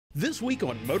This week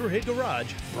on Motorhead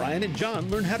Garage, Brian and John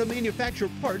learn how to manufacture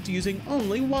parts using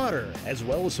only water, as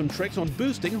well as some tricks on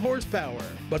boosting horsepower.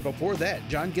 But before that,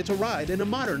 John gets a ride in a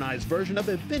modernized version of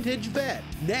a vintage Vette.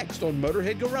 Next on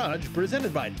Motorhead Garage,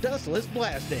 presented by Dustless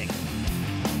Blasting.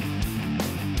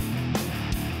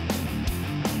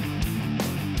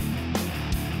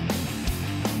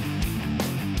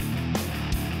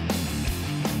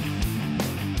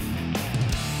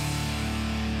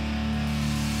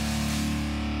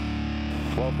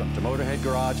 Welcome to Motorhead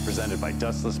Garage, presented by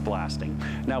Dustless Blasting.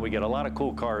 Now, we get a lot of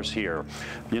cool cars here,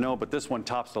 but this one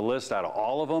tops the list out of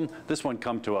all of them. This one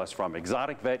come to us from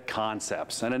Exotic Vette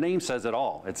Concepts, and the name says it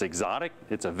all. It's exotic,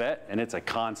 it's a Vette, and it's a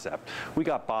concept. We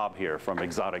got Bob here from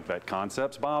Exotic Vette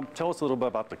Concepts. Bob, tell us a little bit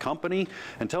about the company,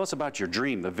 and tell us about your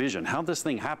dream, the vision. How'd this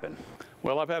thing happen?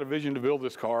 Well, I've had a vision to build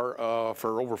this car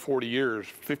for over 40 years.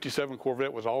 57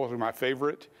 Corvette was always my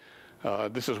favorite.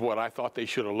 This is what I thought they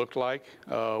should have looked like.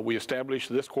 We established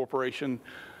this corporation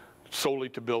solely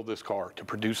to build this car, to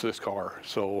produce this car.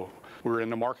 So we're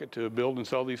in the market to build and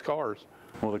sell these cars.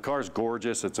 Well, the car's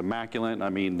gorgeous. It's immaculate. I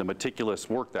mean, the meticulous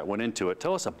work that went into it.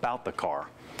 Tell us about the car.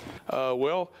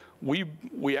 Well, we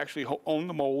actually own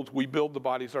the molds. We build the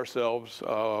bodies ourselves.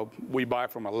 We buy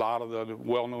from a lot of the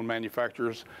well-known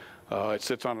manufacturers. It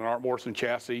sits on an Art Morrison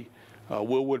chassis,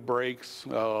 Willwood brakes,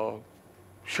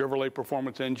 Chevrolet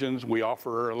Performance engines. We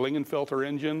offer Lingenfelter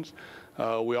engines.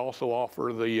 We also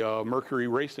offer the Mercury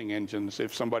racing engines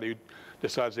if somebody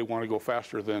decides they want to go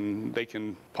faster than they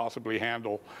can possibly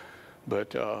handle.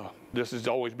 But this has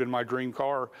always been my dream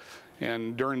car.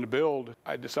 And during the build,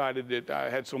 I decided that I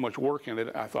had so much work in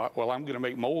it, I thought, well, I'm going to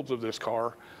make molds of this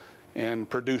car and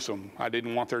produce them. I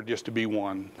didn't want there just to be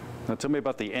one. Now tell me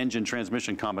about the engine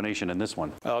transmission combination in this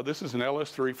one. This is an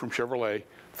LS3 from Chevrolet,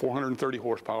 430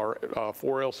 horsepower,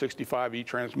 4L65E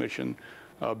transmission,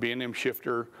 B&M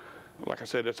shifter. Like I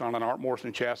said, it's on an Art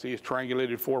Morrison chassis. It's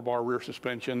triangulated 4-bar rear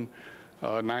suspension,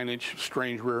 9-inch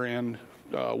strange rear end,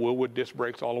 Willwood disc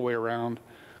brakes all the way around,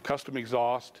 custom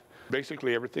exhaust.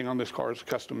 Basically everything on this car is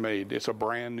custom made. It's a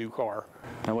brand new car.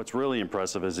 Now what's really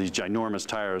impressive is these ginormous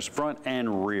tires, front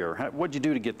and rear. What'd you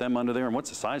do to get them under there, and what's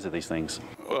the size of these things?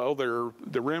 Well,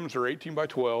 the rims are 18 by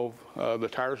 12. The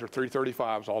tires are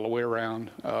 335s all the way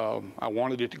around. I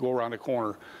wanted it to go around the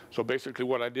corner. So basically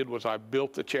what I did was I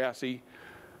built the chassis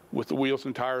with the wheels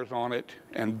and tires on it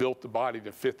and built the body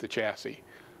to fit the chassis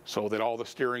so that all the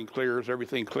steering clears,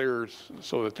 everything clears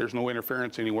so that there's no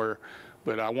interference anywhere.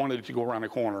 But I wanted it to go around the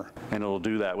corner. And it'll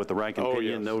do that with the rank and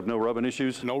pinion, yes. No rubbing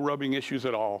issues? No rubbing issues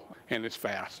at all, and it's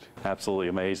fast. Absolutely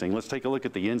amazing. Let's take a look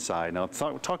at the inside. Now,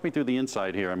 talk me through the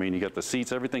inside here. I mean, you got the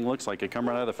seats, everything looks like it come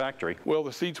right out of the factory. Well,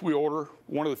 the seats we order,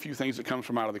 one of the few things that comes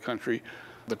from out of the country.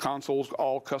 The console's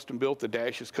all custom built, the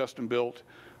dash is custom built.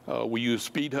 We use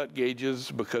speed hut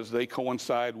gauges because they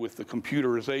coincide with the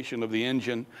computerization of the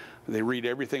engine. They read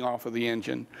everything off of the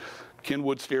engine.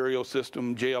 Kenwood stereo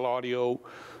system, JL audio,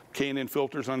 K&N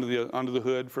filters under the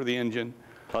hood for the engine.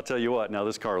 I'll tell you what, now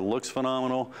this car looks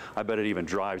phenomenal. I bet it even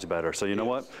drives better. So you know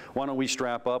what? Why don't we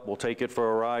strap up? We'll take it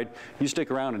for a ride. You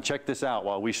stick around and check this out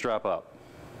while we strap up.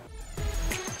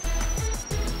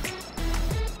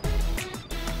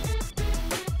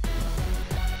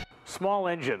 Small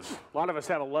engines. A lot of us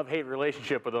have a love-hate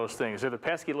relationship with those things. They're the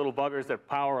pesky little buggers that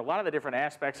power a lot of the different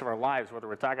aspects of our lives, whether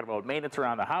we're talking about maintenance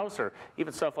around the house or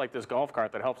even stuff like this golf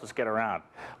cart that helps us get around.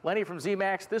 Lenny from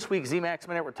Z-Max. This week, Z-Max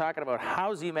Minute, we're talking about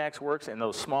how Z-Max works in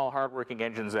those small, hard-working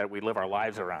engines that we live our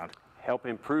lives around. Help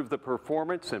improve the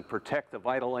performance and protect the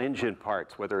vital engine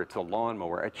parts, whether it's a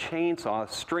lawnmower, a chainsaw,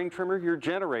 string trimmer, your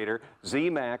generator.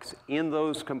 Z-Max in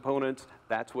those components,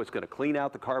 that's what's going to clean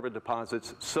out the carbon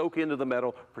deposits, soak into the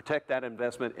metal, protect that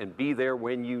investment, and be there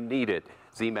when you need it.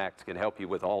 Z-Max can help you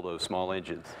with all those small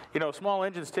engines. You know, small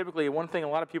engines, typically, one thing a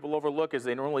lot of people overlook is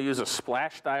they normally use a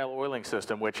splash-style oiling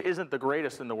system, which isn't the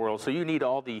greatest in the world. So you need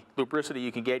all the lubricity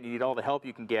you can get, you need all the help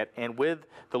you can get, and with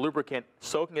the lubricant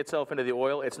soaking itself into the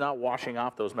oil, it's not washing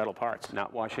off those metal parts.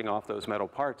 Not washing off those metal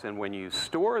parts, and when you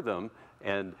store them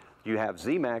and you have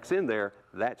Z-Max in there,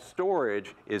 that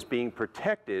storage is being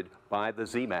protected by the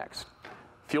Z-Max.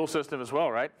 Fuel system as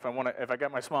well, right? If I got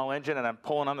my small engine and I'm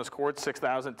pulling on this cord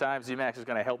 6,000 times, Z-Max is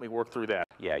going to help me work through that.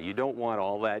 Yeah, you don't want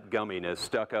all that gumminess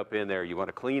stuck up in there. You want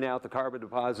to clean out the carbon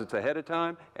deposits ahead of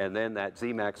time, and then that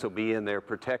Z-Max will be in there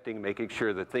protecting, making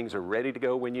sure that things are ready to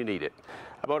go when you need it.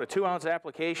 About a 2-ounce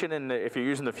application, and if you're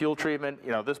using the fuel treatment,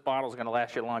 you know, this bottle is going to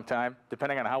last you a long time.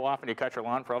 Depending on how often you cut your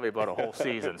lawn, probably about a whole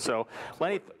season. So,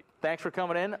 Lenny, thanks for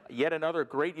coming in. Yet another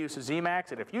great use of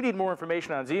Z-Max. And if you need more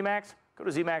information on Z-Max, go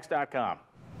to zmax.com.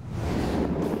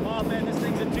 Oh man, this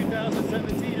thing's a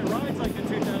 2017. It rides like the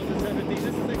 2017. This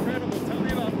is incredible. Tell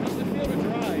me about how does it feel to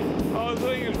drive?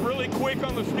 thing is really quick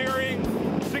on the steering,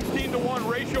 16-to-1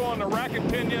 ratio on the racket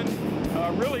pinion,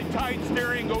 really tight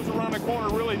steering, goes around the corner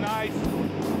really nice.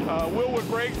 Wheelwood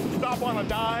brakes, stop on a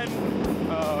dime.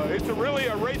 It's really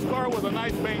a race car with a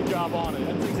nice paint job on it.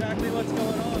 That's exactly what's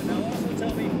going on. Now also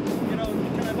tell me, you know,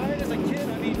 can I buy it as a kit?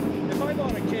 I mean, if I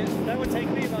bought a kit, that would take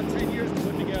me about 10 years to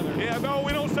put together. Yeah, no,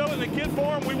 we don't sell it in the kit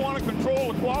form. We want to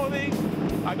control the quality.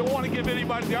 I don't want to give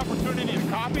anybody the opportunity to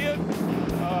copy it.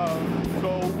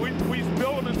 So we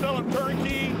build them and sell them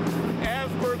turnkey as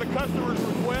per the customer's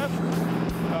request.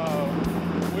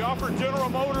 We offer General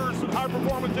Motors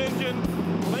high-performance engine,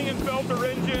 Lingenfelter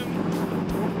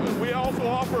engine. We also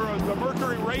offer the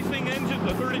Mercury Racing engine,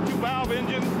 the 32-valve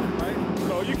engine. Right.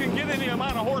 So you can get any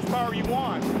amount of horsepower you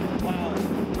want. Wow,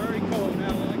 very cool.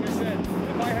 Now, like I said,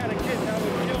 if I had a kit, that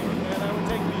would kill me, man. That would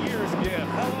take me years. Yeah.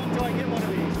 How long till I get one of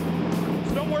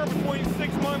these? Somewhere between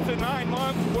 6 months and 9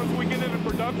 months once we get into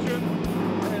production.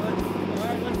 Okay, all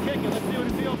right, let's kick it. Let's see what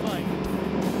it feels like.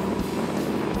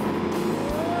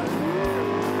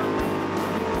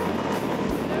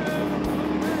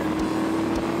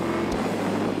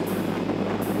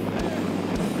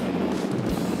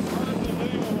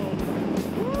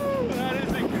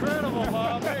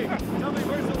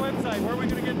 Where are we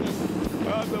going to get this?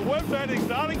 The website,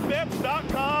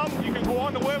 exoticvets.com. You can go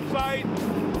on the website.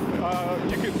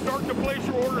 You can start to place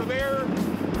your order there.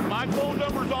 My phone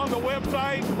number's on the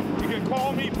website. You can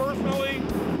call me personally.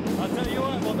 I'll tell you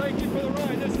what, well, thank you for the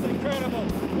ride. This is incredible.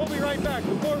 We'll be right back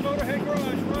with more Motorhead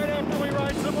Garage right after we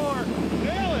ride some more.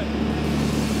 Nail it!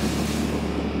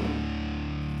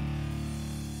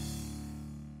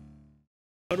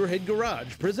 Motorhead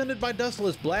Garage, presented by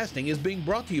Dustless Blasting, is being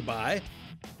brought to you by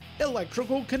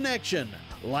Electrical Connection,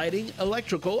 lighting,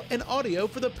 electrical, and audio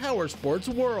for the power sports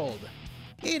world.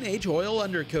 NH Oil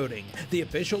Undercoating, the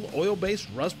official oil-based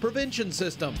rust prevention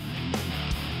system.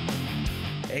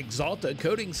 Exalta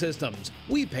Coating Systems,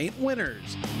 we paint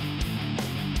winners.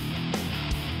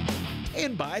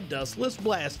 And by Dustless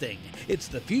Blasting, it's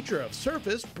the future of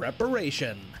surface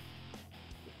preparation.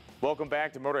 Welcome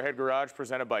back to Motorhead Garage,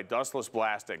 presented by Dustless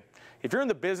Blasting. If you're in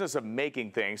the business of making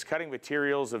things, cutting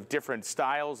materials of different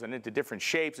styles and into different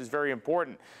shapes is very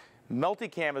important.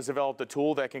 Multicam has developed a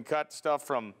tool that can cut stuff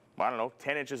from, I don't know,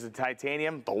 10 inches of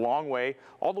titanium, the long way,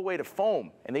 all the way to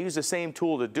foam, and they use the same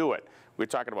tool to do it. We're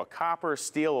talking about copper,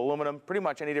 steel, aluminum, pretty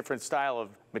much any different style of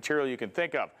material you can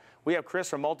think of. We have Chris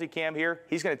from Multicam here.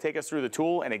 He's going to take us through the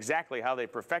tool and exactly how they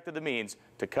perfected the means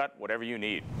to cut whatever you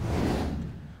need.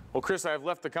 Well, Chris, I've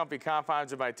left the comfy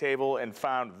confines of my table and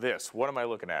found this. What am I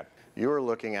looking at? You are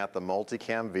looking at the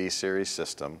Multicam V-Series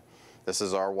system. This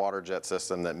is our water jet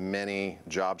system that many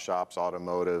job shops,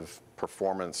 automotive,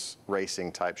 performance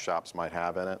racing type shops might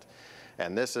have in it.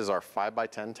 And this is our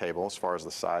 5x10 table as far as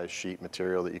the size sheet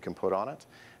material that you can put on it.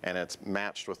 And it's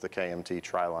matched with the KMT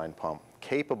tri-line pump,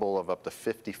 capable of up to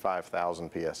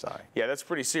 55,000 PSI. Yeah, that's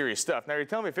pretty serious stuff. Now, you're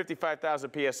telling me 55,000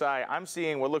 PSI. I'm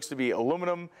seeing what looks to be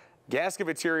aluminum, gasket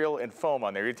material, and foam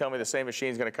on there. You're telling me the same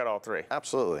machine's going to cut all three?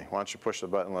 Absolutely. Why don't you push the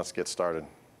button, let's get started.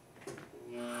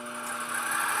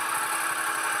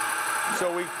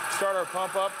 So we start our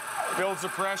pump up, builds the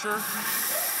pressure.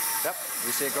 Yep,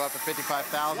 you see it go up to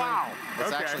 55,000. Wow. It's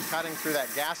Okay. actually cutting through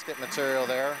that gasket material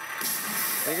there.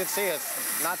 You can see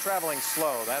it's not traveling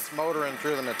slow. That's motoring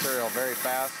through the material very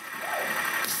fast.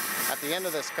 At the end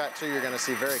of this cut, too, you're going to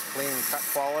see very clean cut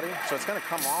quality. So it's going to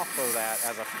come off of that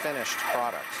as a finished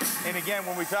product. And again,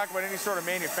 when we talk about any sort of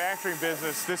manufacturing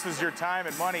business, this is your time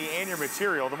and money and your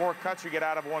material. The more cuts you get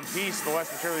out of one piece, the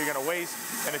less material you're going to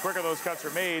waste. And the quicker those cuts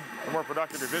are made, the more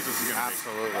productive your business is going to be.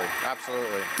 Absolutely,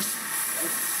 absolutely.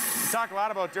 We talk a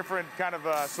lot about different kind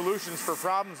of solutions for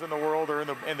problems in the world, or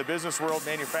in the business world,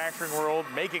 manufacturing world,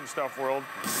 making stuff world.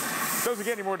 It doesn't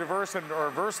get any more diverse or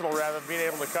versatile, rather, than being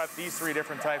able to cut these three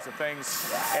different types of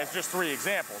things as just three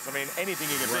examples. I mean, anything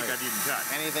you can think of, you can cut.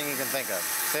 Anything you can think of.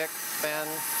 Thick, thin,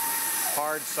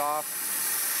 hard, soft.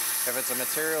 If it's a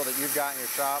material that you've got in your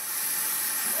shop,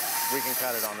 we can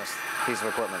cut it on this piece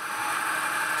of equipment.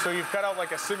 So you've cut out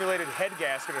like a simulated head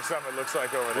gasket or something, it looks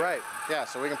like, over there. Right, yeah,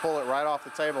 so we can pull it right off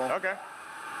the table. Okay.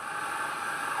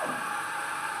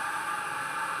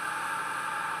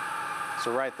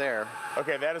 So right there.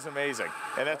 Okay, that is amazing.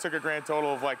 And that took a grand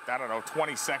total of, like, I don't know,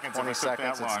 20 seconds. 20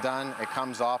 seconds, it's done. It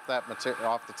comes off that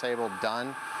off the table,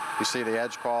 done. You see the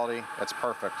edge quality, it's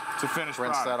perfect. It's a finished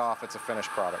Rinse product. that off, it's a finished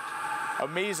product.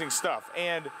 Amazing stuff.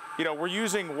 And, you know, we're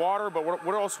using water, but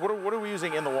what else? What are we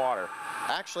using in the water?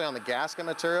 Actually, on the gasket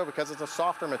material, because it's a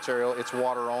softer material, it's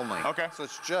water only. Okay. So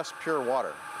it's just pure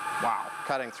water. Wow.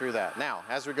 Cutting through that. Now,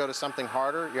 as we go to something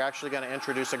harder, you're actually going to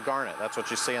introduce a garnet. That's what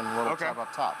you see in the little tub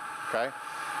up top, okay?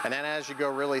 And then as you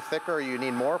go really thicker, you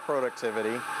need more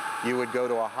productivity, you would go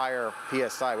to a higher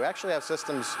PSI. We actually have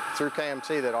systems through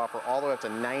KMT that offer all the way up to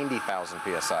 90,000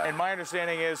 PSI. And my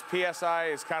understanding is PSI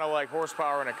is kind of like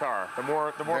horsepower in a car. The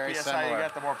more Very PSI similar. you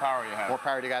got, the more power you have. More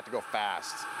power you got to go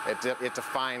fast. It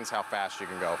defines how fast you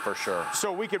can go, for sure.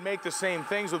 So we could make the same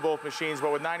things with both machines,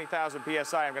 but with 90,000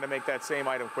 PSI, I'm going to make that same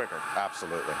item quicker.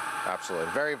 Absolutely,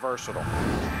 absolutely. Very versatile.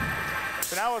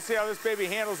 So now let's see how this baby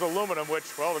handles aluminum,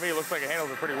 which, well, to me, looks like it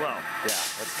handles it pretty well. Yeah,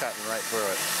 it's cutting right through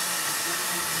it.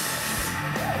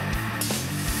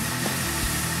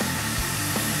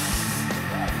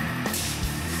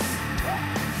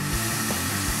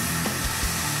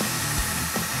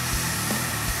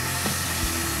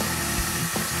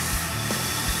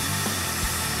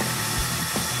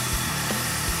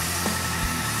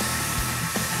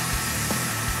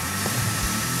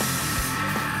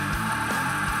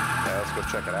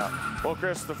 Check it out. Well,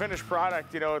 Chris, the finished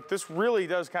product, you know, this really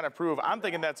does kind of prove, I'm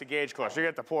thinking that's a gauge clutch. You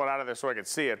have to pull it out of there so I can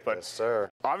see it, but yes, sir.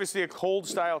 Obviously a cold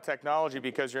style technology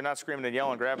because you're not screaming and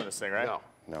yelling grabbing this thing, right?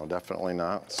 No, definitely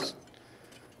not. Let's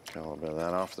get a little bit of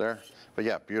that off there. But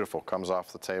yeah, beautiful. Comes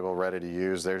off the table, ready to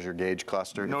use. There's your gauge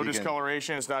cluster. No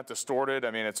discoloration, it's not distorted.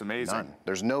 I mean, it's amazing. None.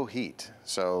 There's no heat,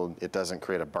 so it doesn't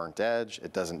create a burnt edge.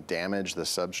 It doesn't damage the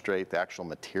substrate, the actual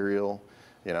material.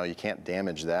 You know, you can't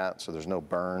damage that, so there's no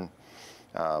burn.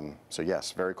 So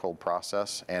yes, very cold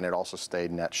process, and it also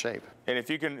stayed net shape. And if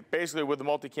you can, basically with the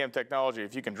multicam technology,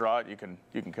 if you can draw it, you can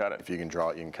cut it. If you can draw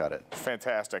it, you can cut it.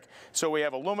 Fantastic. So we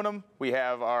have aluminum, we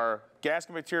have our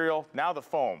gasket material, now the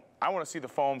foam. I want to see the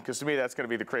foam because to me that's going to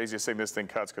be the craziest thing this thing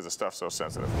cuts because the stuff's so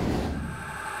sensitive.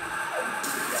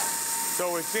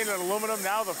 So we've seen it aluminum,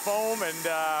 now the foam, and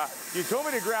you told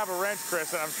me to grab a wrench,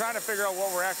 Chris, and I'm trying to figure out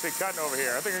what we're actually cutting over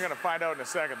here. I think we're going to find out in a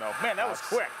second, though. Man, that was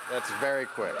quick. That's very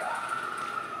quick.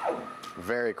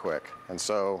 Very quick. And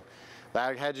so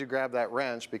I had you grab that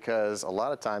wrench because a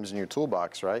lot of times in your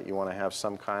toolbox, right, you want to have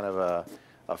some kind of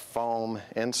a foam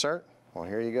insert. Well,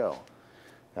 here you go.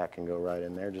 That can go right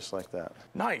in there just like that.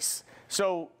 Nice.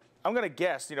 So I'm going to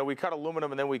guess, you know, we cut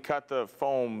aluminum and then we cut the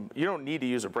foam. You don't need to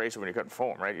use a bracer when you're cutting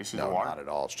foam, right? You use No, water. not at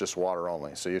all. It's just water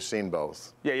only. So you've seen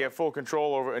both. Yeah, you have full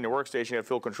control over in your workstation. You have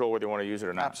full control whether you want to use it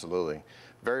or not. Absolutely.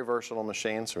 Very versatile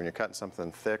machine. So when you're cutting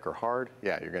something thick or hard,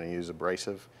 yeah, you're going to use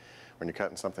abrasive. When you're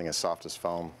cutting something as soft as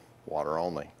foam, water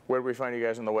only. Where do we find you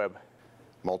guys on the web?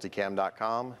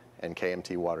 Multicam.com and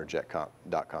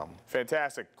kmtwaterjet.com.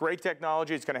 Fantastic. Great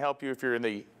technology. It's going to help you if you're in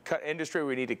the cut industry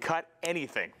where you need to cut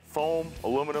anything. Foam,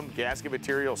 aluminum, gasket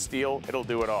material, steel, it'll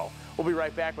do it all. We'll be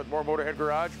right back with more Motorhead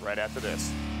Garage right after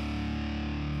this.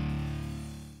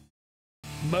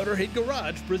 Motorhead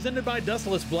Garage, presented by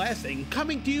Dustless Blasting,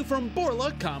 coming to you from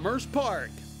Borla Commerce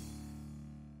Park.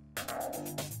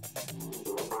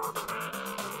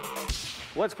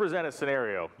 Let's present a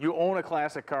scenario. You own a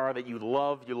classic car that you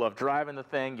love driving the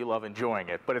thing, you love enjoying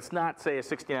it, but it's not, say, a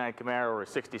 69 Camaro or a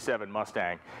 67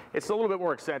 Mustang. It's a little bit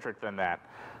more eccentric than that.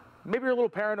 Maybe you're a little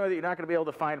paranoid that you're not going to be able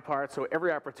to find parts, so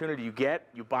every opportunity you get,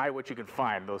 you buy what you can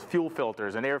find, those fuel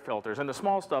filters and air filters and the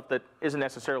small stuff that isn't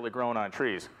necessarily grown on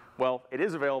trees. Well, it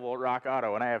is available at Rock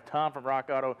Auto, and I have Tom from Rock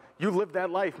Auto. You lived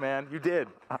that life, man. You did.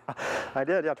 I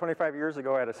did, yeah. 25 years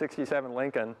ago, I had a 67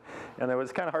 Lincoln, and it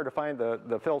was kind of hard to find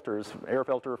the filters, air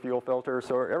filter, fuel filter.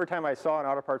 So every time I saw an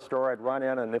auto parts store, I'd run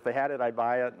in, and if they had it, I'd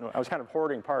buy it. I was kind of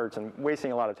hoarding parts and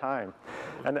wasting a lot of time.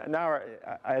 And now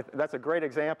that's a great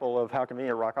example of how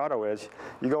convenient Rock Auto is.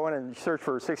 You go in and search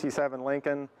for 67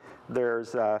 Lincoln.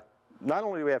 There's not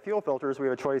only do we have fuel filters, we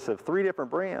have a choice of 3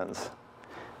 different brands.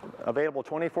 Available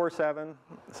 24/7,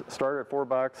 started at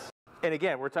 $4. And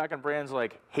again, we're talking brands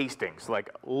like Hastings, like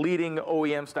leading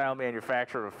OEM-style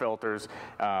manufacturer of filters.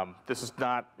 This is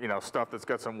not, you know, stuff that's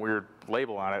got some weird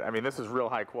label on it. I mean, this is real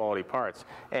high-quality parts.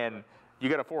 And you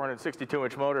got a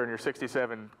 462-inch motor in your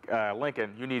 67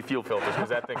 Lincoln, you need fuel filters because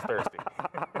that thing's thirsty.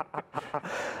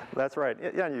 That's right.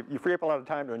 Yeah, you free up a lot of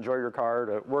time to enjoy your car,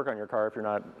 to work on your car if you're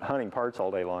not hunting parts all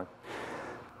day long.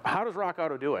 How does Rock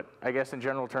Auto do it, I guess in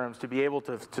general terms, to be able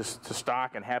to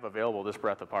stock and have available this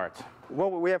breadth of parts? Well,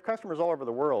 we have customers all over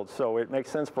the world, so it makes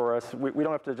sense for us. We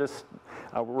don't have to just,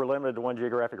 we're limited to one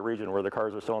geographic region where the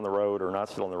cars are still on the road or not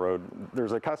still on the road.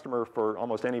 There's a customer for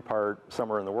almost any part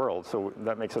somewhere in the world, so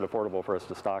that makes it affordable for us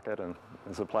to stock it and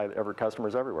supply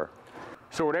customers everywhere.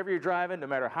 So whatever you're driving, no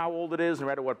matter how old it is, no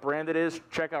matter what brand it is,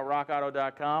 check out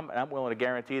rockauto.com, and I'm willing to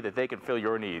guarantee that they can fill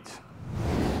your needs.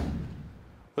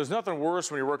 There's nothing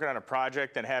worse when you're working on a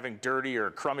project than having dirty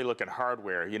or crummy looking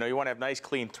hardware. You know, you want to have nice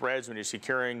clean threads when you're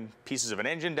securing pieces of an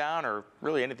engine down or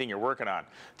really anything you're working on.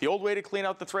 The old way to clean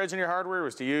out the threads in your hardware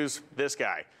was to use this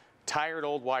guy, tired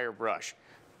old wire brush.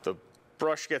 The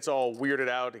brush gets all weirded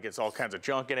out, it gets all kinds of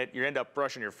junk in it. You end up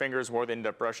brushing your fingers more than you end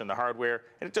up brushing the hardware,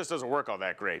 and it just doesn't work all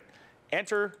that great.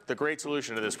 Enter the great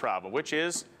solution to this problem, which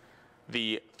is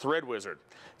the Thread Wizard.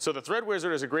 So the Thread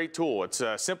Wizard is a great tool. It's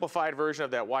a simplified version of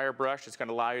that wire brush. It's going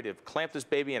to allow you to clamp this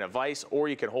baby in a vise, or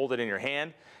you can hold it in your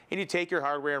hand, and you take your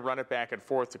hardware and run it back and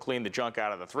forth to clean the junk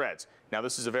out of the threads. Now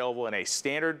this is available in a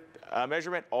standard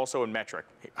measurement, also in metric.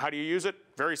 How do you use it?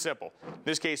 Very simple. In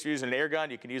this case, you're using an air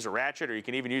gun. You can use a ratchet, or you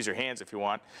can even use your hands if you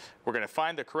want. We're going to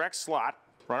find the correct slot,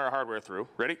 run our hardware through.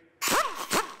 Ready?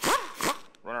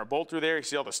 Run our bolt through there. You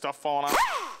see all the stuff falling out?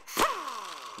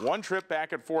 One trip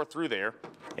back and forth through there,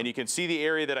 and you can see the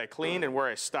area that I cleaned and where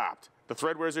I stopped. The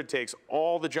Thread Wizard takes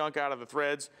all the junk out of the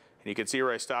threads, and you can see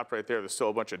where I stopped right there. There's still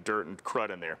a bunch of dirt and crud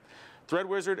in there. Thread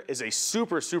Wizard is a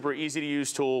super, super easy to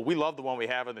use tool. We love the one we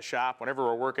have in the shop. Whenever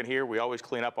we're working here, we always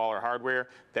clean up all our hardware.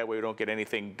 That way we don't get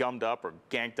anything gummed up or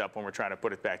ganked up when we're trying to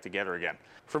put it back together again.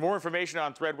 For more information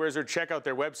on Thread Wizard, check out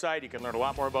their website. You can learn a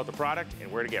lot more about the product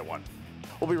and where to get one.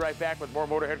 We'll be right back with more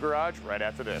Motorhead Garage right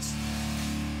after this.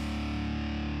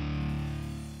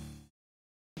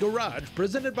 Garage,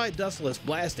 presented by Dustless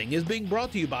Blasting, is being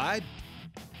brought to you by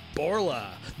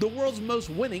Borla, the world's most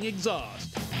winning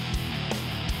exhaust.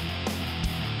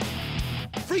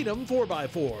 Freedom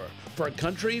 4x4, for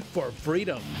country, for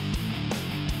freedom.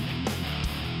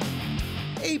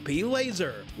 AP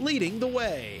Laser, leading the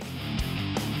way.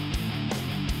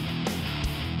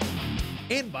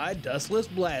 And by Dustless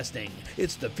Blasting,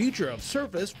 it's the future of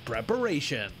surface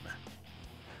preparation.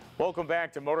 Welcome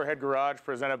back to Motorhead Garage,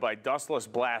 presented by Dustless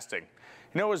Blasting.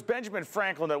 You know, it was Benjamin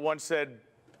Franklin that once said,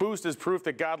 "Boost is proof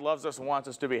that God loves us and wants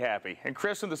us to be happy." And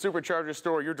Chris, in the Supercharger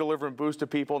store, you're delivering Boost to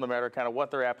people no matter kind of what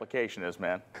their application is,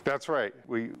 man. That's right.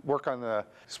 We work on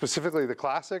specifically the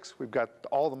classics. We've got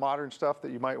all the modern stuff that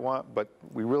you might want, but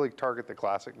we really target the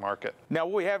classic market. Now,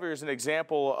 what we have here is an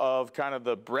example of kind of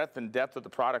the breadth and depth of the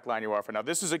product line you offer. Now,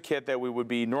 this is a kit that we would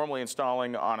be normally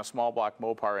installing on a small block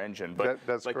Mopar engine, but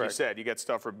that's like correct. you said, you get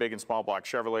stuff for big and small block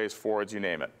Chevrolets, Fords, you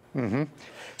name it. Mm-hmm.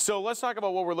 So let's talk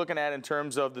about what we're looking at in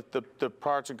terms of the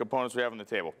parts and components we have on the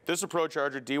table. This is a Pro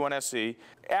Charger D1SC.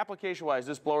 Application-wise,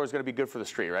 this blower is going to be good for the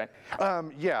street, right?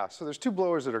 Yeah, so there's two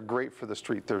blowers that are great for the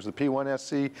street. There's the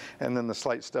P1SC and then the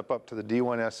slight step up to the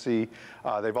D1SC.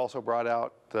 They've also brought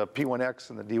out the P1X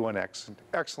and the D1X.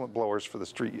 Excellent blowers for the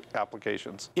street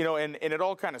applications. You know, and it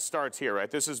all kind of starts here,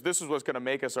 right? This is what's going to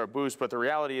make us our Boost, but the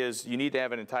reality is you need to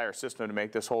have an entire system to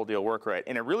make this whole deal work right.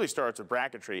 And it really starts with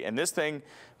bracketry. And this thing,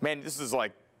 man, this is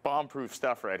like bomb-proof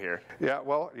stuff right here. Yeah,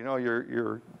 well, you know,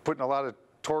 you're putting a lot of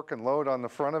torque and load on the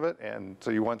front of it, and so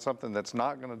you want something that's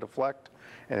not going to deflect,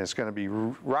 and it's going to be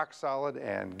rock solid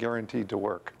and guaranteed to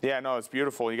work. Yeah, no, it's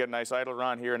beautiful. You get a nice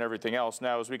idleron here and everything else.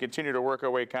 Now, as we continue to work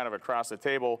our way kind of across the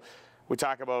table, we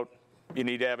talk about you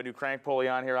need to have a new crank pulley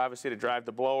on here, obviously, to drive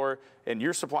the blower, and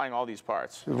you're supplying all these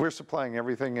parts. We're supplying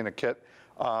everything in a kit,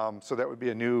 so that would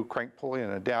be a new crank pulley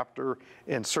and adapter.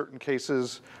 In certain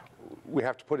cases, we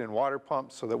have to put in water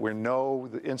pumps so that we know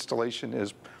the installation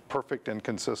is perfect and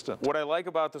consistent. What I like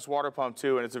about this water pump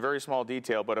too, and it's a very small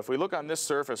detail, but if we look on this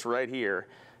surface right here,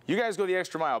 you guys go the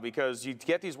extra mile because you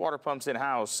get these water pumps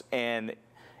in-house, and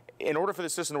in order for the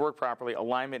system to work properly,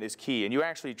 alignment is key, and you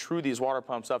actually true these water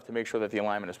pumps up to make sure that the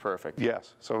alignment is perfect.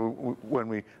 Yes, so when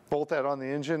we bolt that on the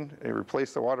engine and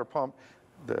replace the water pump,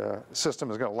 the system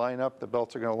is going to line up, the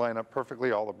belts are going to line up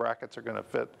perfectly, all the brackets are going to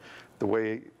fit the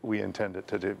way we intend it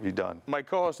to be done. My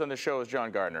co-host on the show is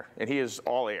John Gardner, and he is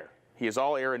all air. He is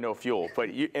all air and no fuel. But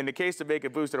in the case to make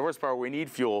it boosted horsepower, we need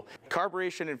fuel.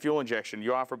 Carburation and fuel injection,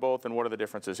 you offer both, and what are the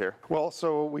differences here? Well,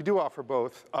 so we do offer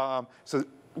both. So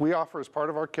we offer as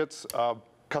part of our kits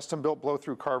custom-built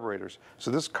blow-through carburetors. So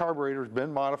this carburetor has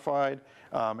been modified.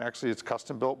 Actually, it's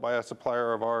custom-built by a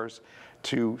supplier of ours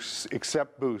to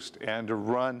accept boost and to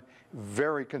run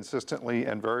very consistently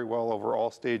and very well over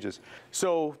all stages.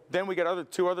 So then we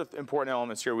got two other important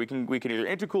elements here. We can either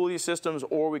intercool these systems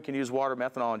or we can use water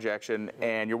methanol injection,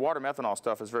 and your water methanol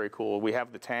stuff is very cool. We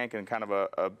have the tank and kind of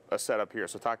a setup here,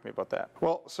 so talk to me about that.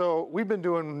 Well, so we've been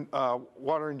doing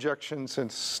water injection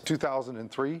since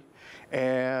 2003,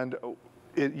 and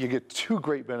you get two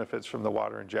great benefits from the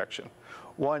water injection.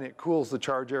 One, it cools the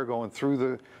charge air going through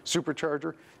the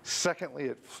supercharger. Secondly,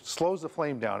 it slows the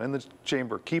flame down in the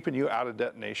chamber, keeping you out of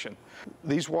detonation.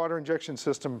 These water injection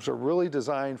systems are really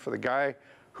designed for the guy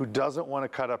who doesn't want to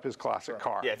cut up his classic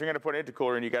car. Yeah, if you're going to put an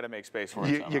intercooler in, you got to make space for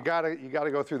it. You got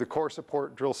to go through the core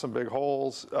support, drill some big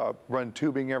holes, run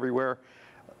tubing everywhere.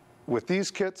 With these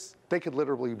kits, they could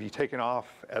literally be taken off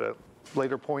at a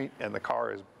later point, and the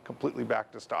car is completely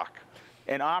back to stock.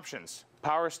 And options.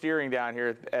 Power steering down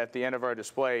here at the end of our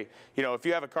display. You know, if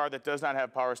you have a car that does not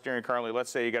have power steering currently,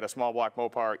 let's say you got a small block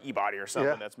Mopar e-body or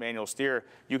something that's manual steer,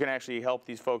 you can actually help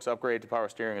these folks upgrade to power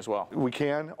steering as well. We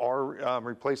can, or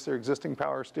replace their existing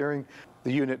power steering.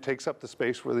 The unit takes up the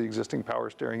space where the existing power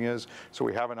steering is, so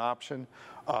we have an option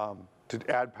to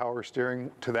add power steering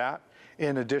to that.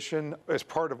 In addition, as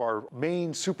part of our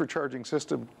main supercharging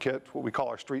system kit, what we call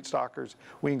our street stockers,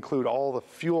 we include all the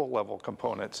fuel level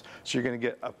components. So you're going to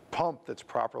get a pump that's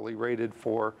properly rated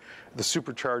for the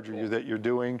supercharger that you're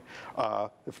doing,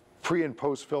 the pre and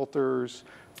post filters,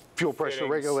 fuel pressure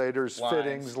regulators,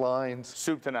 fittings, lines.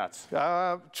 Soup to nuts.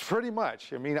 Pretty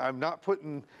much. I mean, I'm not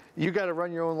putting, you got to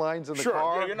run your own lines in the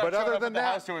car. Yeah, you're not but other than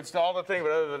that, house to install the thing,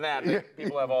 but other than that,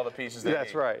 people have all the pieces they need.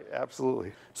 That's right,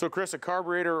 absolutely. So Chris, a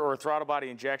carburetor or a throttle body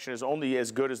injection is only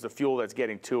as good as the fuel that's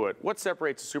getting to it. What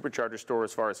separates a supercharger store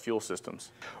as far as fuel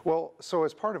systems? Well, so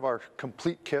as part of our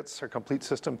complete kits, our complete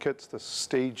system kits, the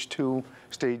stage 2,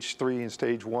 stage 3, and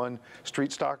stage 1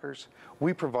 street stockers,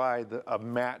 we provide a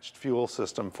matched fuel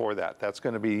system for that. That's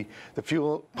going to be the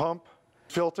fuel pump,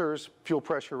 filters, fuel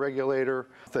pressure regulator,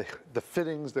 the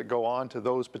fittings that go on to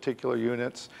those particular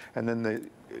units, and then the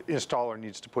installer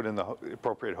needs to put in the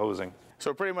appropriate hosing.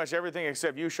 So pretty much everything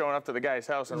except you showing up to the guy's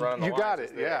house and running the lines. You got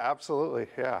it, yeah, absolutely,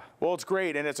 yeah. Well, it's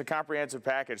great, and it's a comprehensive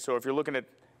package. So if you're looking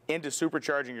into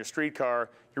supercharging your street car,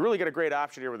 you really get a great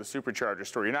option here with a supercharger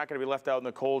store. You're not going to be left out in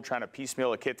the cold trying to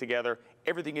piecemeal a kit together.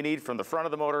 Everything you need from the front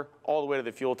of the motor all the way to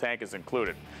the fuel tank is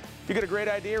included. If you get a great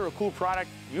idea or a cool product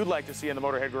you'd like to see in the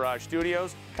Motorhead Garage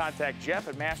studios, contact Jeff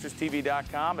at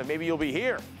masterstv.com, and maybe you'll be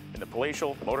here in the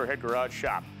palatial Motorhead Garage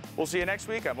shop. We'll see you next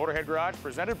week on Motorhead Garage,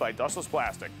 presented by Dustless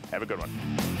Plastic. Have a good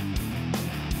one.